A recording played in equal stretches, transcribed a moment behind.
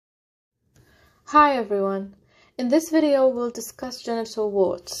Hi everyone. In this video we'll discuss genital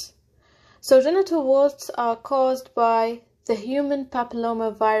warts. So genital warts are caused by the human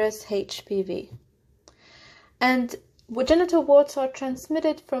papillomavirus HPV. And genital warts are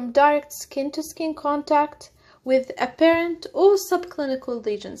transmitted from direct skin-to-skin contact with apparent or subclinical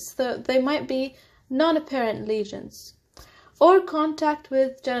lesions. So they might be non-apparent lesions, or contact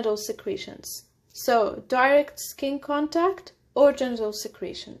with genital secretions. So direct skin contact or genital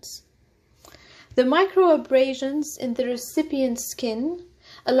secretions. The microabrasions in the recipient's skin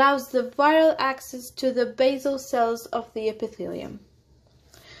allows the viral access to the basal cells of the epithelium.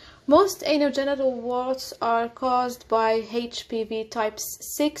 Most anogenital warts are caused by HPV types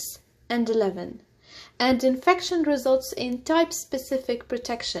 6 and 11, and infection results in type-specific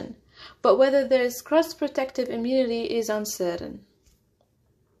protection, but whether there is cross-protective immunity is uncertain.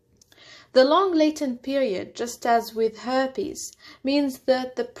 The long latent period, just as with herpes, means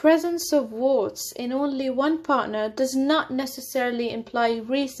that the presence of warts in only one partner does not necessarily imply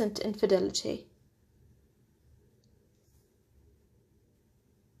recent infidelity.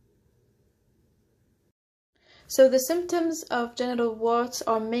 So the symptoms of genital warts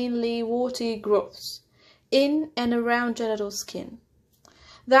are mainly warty growths in and around genital skin.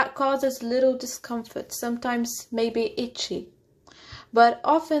 That causes little discomfort, sometimes maybe itchy. But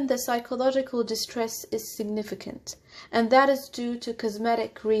often the psychological distress is significant, and that is due to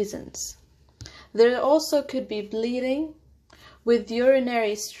cosmetic reasons. There also could be bleeding with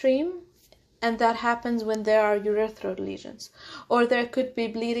urinary stream, and that happens when there are urethral lesions, or there could be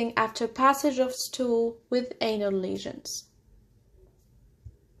bleeding after passage of stool with anal lesions.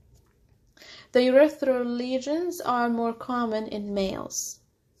 The urethral lesions are more common in males.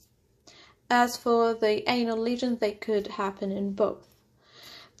 As for the anal lesions, they could happen in both.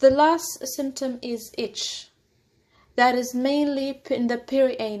 The last symptom is itch. That is mainly in the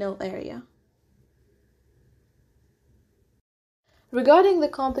perianal area. Regarding the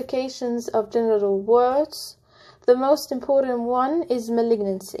complications of genital warts, the most important one is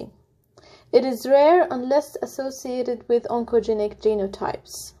malignancy. It is rare unless associated with oncogenic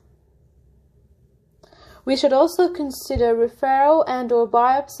genotypes. We should also consider referral and/or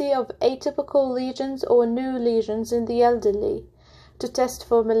biopsy of atypical lesions or new lesions in the elderly to test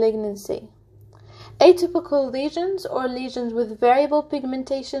for malignancy. Atypical lesions or lesions with variable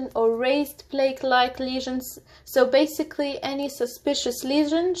pigmentation or raised plaque-like lesions, so basically any suspicious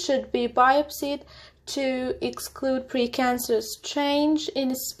lesion should be biopsied to exclude precancerous change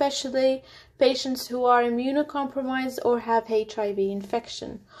in especially patients who are immunocompromised or have HIV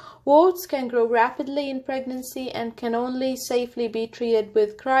infection. Warts can grow rapidly in pregnancy and can only safely be treated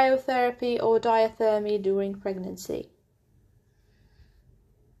with cryotherapy or diathermy during pregnancy.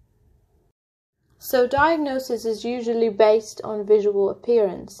 So diagnosis is usually based on visual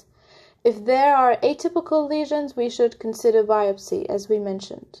appearance. If there are atypical lesions, we should consider biopsy, as we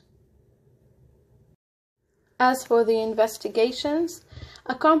mentioned. As for the investigations,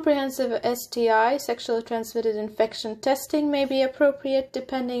 a comprehensive STI, sexually transmitted infection testing, may be appropriate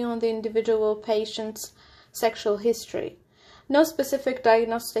depending on the individual patient's sexual history. No specific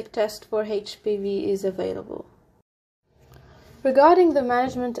diagnostic test for HPV is available. Regarding the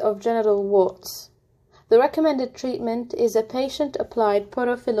management of genital warts, the recommended treatment is a patient-applied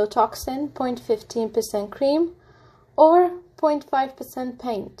porofillotoxin 0.15% cream or 0.5%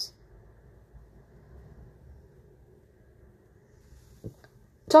 paint.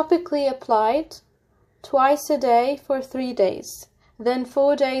 Topically applied twice a day for 3 days, then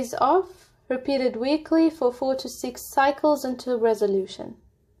 4 days off, repeated weekly for 4 to 6 cycles until resolution.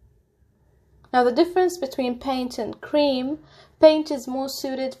 Now the difference between paint and cream: paint is more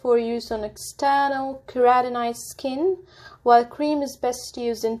suited for use on external keratinized skin, while cream is best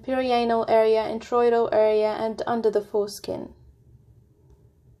used in perianal area, introital area, and under the foreskin.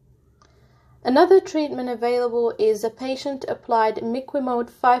 Another treatment available is a patient-applied Miquimode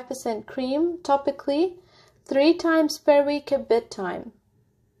 5% cream topically 3 times per week at bedtime.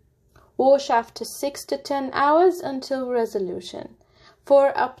 Wash after 6 to 10 hours until resolution,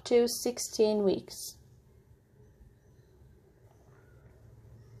 for up to 16 weeks.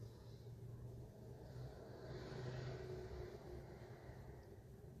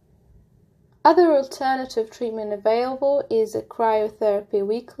 Other alternative treatment available is a cryotherapy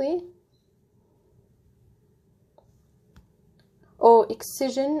weekly, or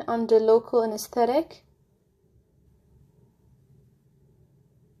excision under local anesthetic,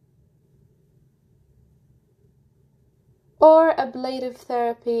 or ablative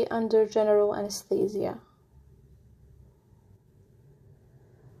therapy under general anesthesia.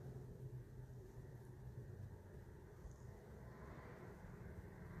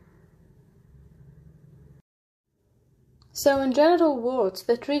 So in genital warts,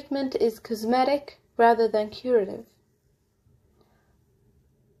 the treatment is cosmetic rather than curative.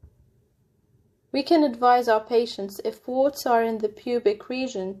 We can advise our patients, if warts are in the pubic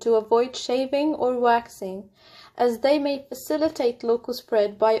region, to avoid shaving or waxing, as they may facilitate local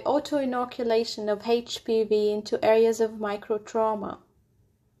spread by auto-inoculation of HPV into areas of microtrauma.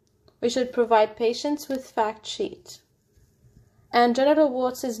 We should provide patients with fact sheets. And genital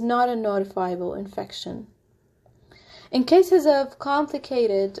warts is not a notifiable infection. In cases of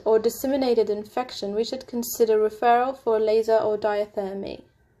complicated or disseminated infection, we should consider referral for laser or diathermy.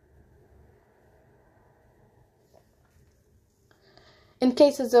 In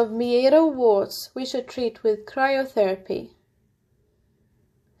cases of meatal warts, we should treat with cryotherapy.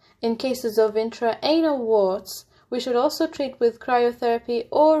 In cases of intraanal warts, we should also treat with cryotherapy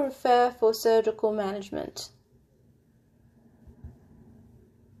or refer for surgical management.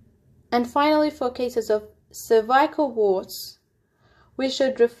 And finally, for cases of cervical warts, we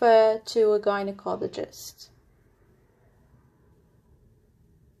should refer to a gynecologist.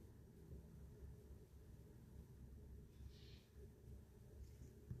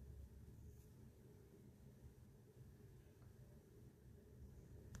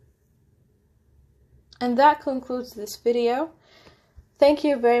 And that concludes this video. Thank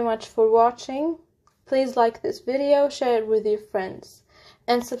you very much for watching. Please like this video, share it with your friends,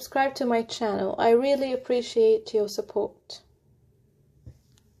 and subscribe to my channel. I really appreciate your support.